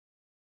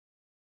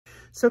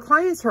So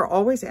clients are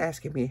always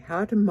asking me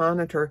how to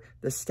monitor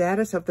the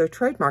status of their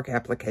trademark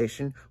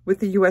application with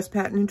the U.S.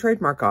 Patent and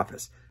Trademark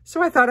Office.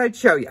 So I thought I'd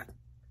show you.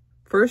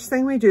 First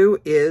thing we do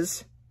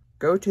is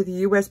go to the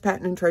U.S.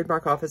 Patent and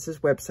Trademark Office's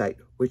website,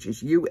 which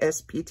is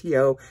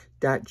uspto.gov.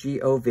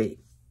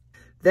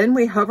 Then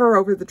we hover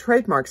over the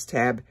Trademarks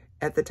tab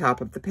at the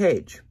top of the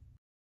page.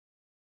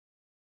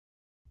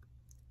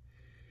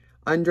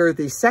 Under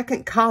the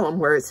second column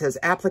where it says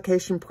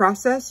Application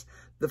Process,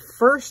 the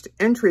first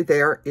entry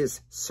there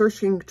is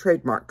Searching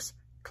Trademarks.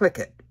 Click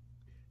it.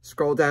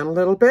 Scroll down a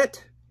little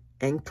bit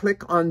and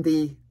click on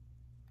the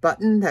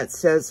button that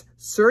says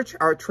Search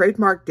Our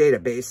Trademark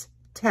Database,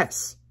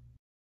 TESS.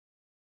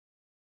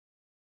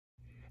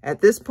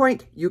 At this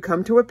point, you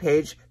come to a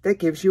page that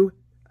gives you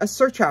a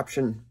search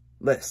option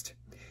list.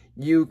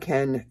 You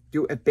can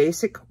do a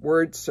basic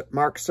word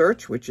mark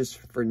search, which is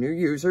for new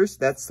users.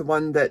 That's the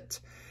one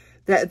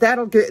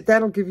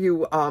that'll give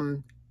you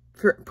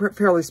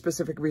fairly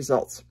specific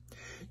results.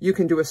 You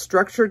can do a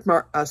structured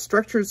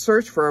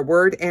search for a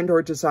word and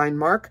or design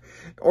mark,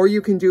 or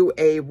you can do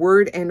a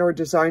word and or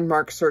design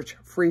mark search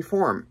free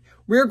form.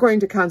 We're going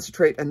to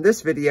concentrate in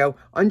this video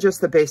on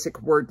just the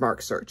basic word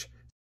mark search.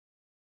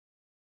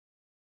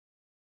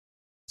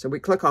 So we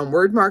click on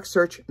word mark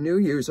search new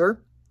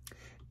user,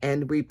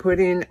 and we put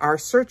in our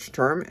search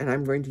term, and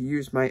I'm going to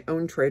use my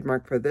own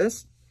trademark for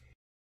this.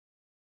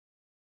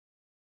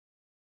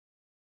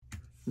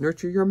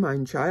 Nurture your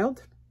mind,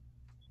 child.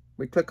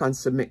 We click on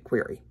Submit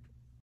Query.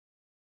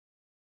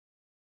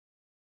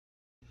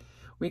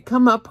 We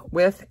come up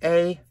with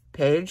a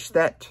page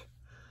that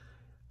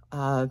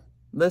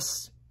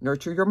lists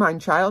Nurture Your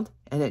Mind, Child,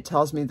 and it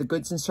tells me the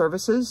goods and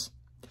services,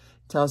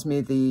 tells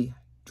me the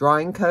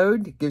drawing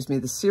code, gives me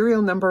the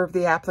serial number of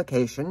the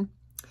application,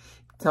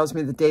 tells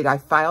me the date I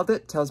filed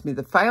it, tells me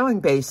the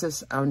filing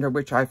basis under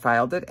which I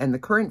filed it and the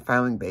current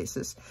filing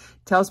basis,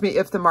 tells me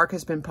if the mark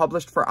has been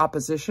published for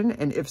opposition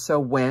and if so,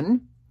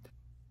 when.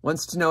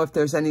 Wants to know if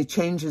there's any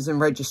changes in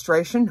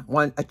registration.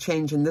 A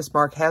change in this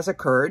mark has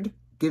occurred.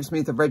 Gives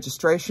me the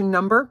registration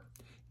number,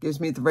 gives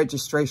me the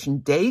registration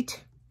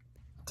date,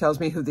 tells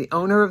me who the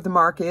owner of the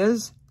mark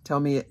is,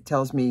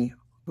 tells me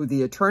who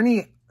the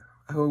attorney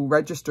who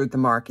registered the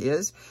mark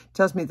is,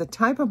 tells me the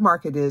type of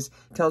mark it is,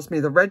 tells me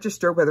the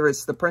register, whether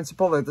it's the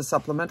principal or the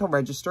supplemental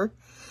register,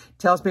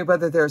 tells me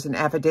whether there's an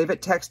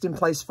affidavit text in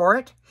place for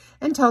it,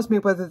 and tells me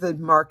whether the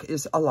mark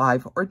is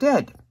alive or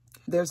dead.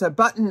 There's a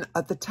button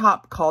at the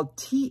top called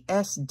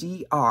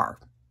TSDR.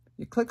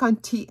 You click on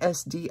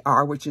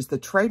TSDR, which is the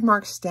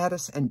Trademark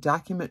Status and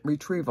Document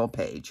Retrieval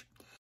page.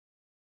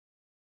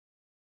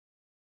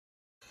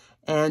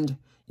 And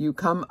you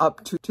come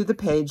up to the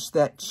page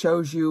that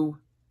shows you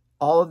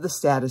all of the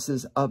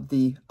statuses of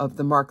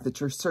the mark that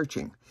you're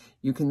searching.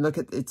 You can look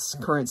at its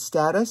current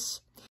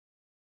status.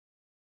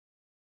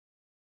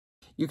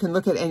 You can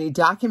look at any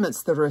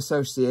documents that are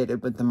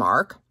associated with the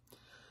mark.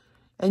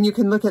 And you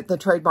can look at the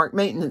trademark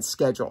maintenance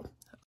schedule.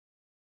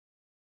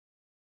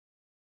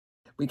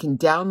 We can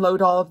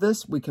download all of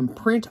this. We can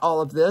print all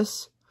of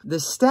this. The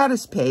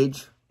status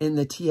page in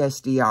the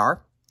TSDR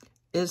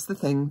is the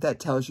thing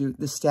that tells you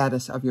the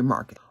status of your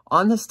mark.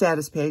 On the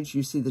status page,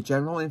 you see the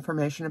general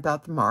information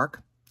about the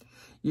mark.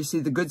 You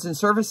see the goods and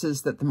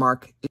services that the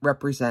mark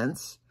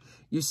represents.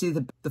 You see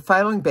the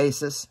filing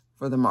basis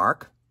for the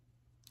mark.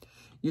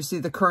 You see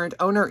the current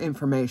owner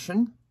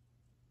information.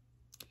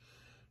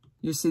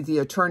 You see the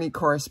attorney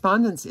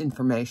correspondence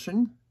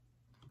information.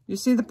 You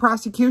see the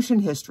prosecution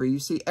history. You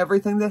see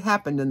everything that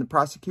happened in the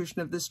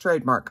prosecution of this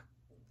trademark.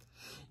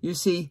 You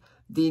see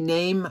the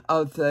name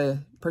of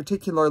the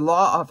particular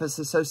law office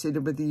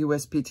associated with the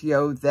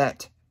USPTO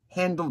that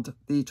handled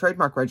the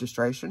trademark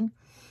registration.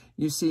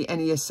 You see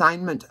any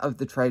assignment of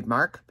the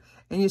trademark,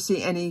 and you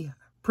see any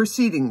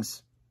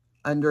proceedings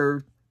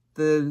under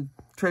the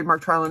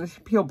Trademark Trial and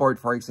Appeal Board,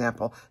 for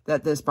example,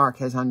 that this mark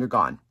has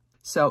undergone.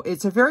 So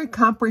it's a very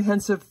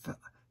comprehensive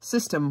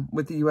system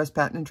with the U.S.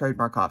 Patent and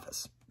Trademark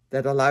Office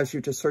that allows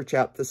you to search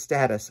out the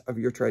status of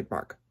your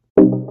trademark.